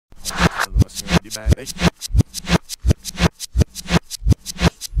I'm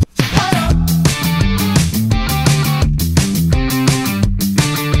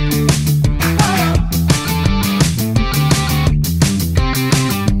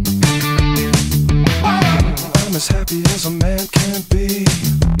as happy as a man can be.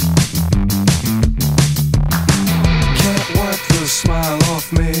 Can't wipe the smile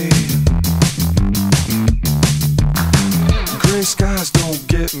off me. Gray skies don't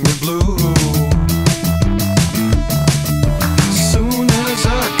get me blue.